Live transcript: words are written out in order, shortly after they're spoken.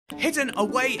Hidden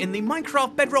away in the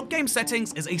Minecraft Bedrock game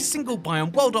settings is a single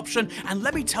biome world option, and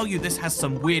let me tell you, this has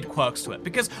some weird quirks to it,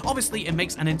 because obviously it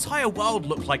makes an entire world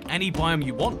look like any biome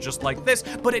you want, just like this,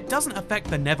 but it doesn't affect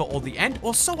the never or the end,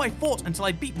 or so I thought until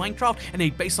I beat Minecraft in a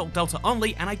Basalt Delta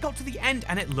only, and I got to the end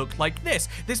and it looked like this.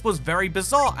 This was very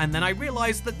bizarre, and then I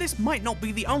realized that this might not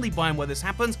be the only biome where this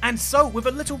happens, and so with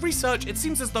a little research, it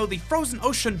seems as though the frozen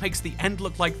ocean makes the end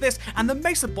look like this, and the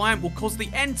mesa biome will cause the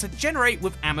end to generate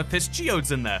with amethyst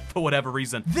geodes in there, for whatever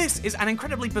reason. This is an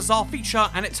incredibly bizarre feature,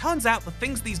 and it turns out the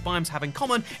things these biomes have in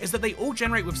common is that they all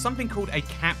generate with something called a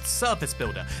capped surface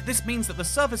builder. This means that the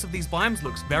surface of these biomes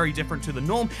looks very different to the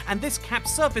norm, and this capped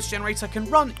surface generator can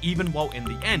run even while in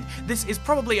the end. This is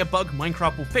probably a bug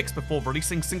Minecraft will fix before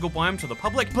releasing single biome to the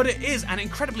public, but it is an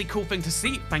incredibly cool thing to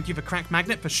see. Thank you for Crack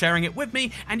Magnet for sharing it with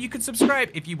me, and you can subscribe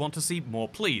if you want to see more,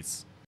 please.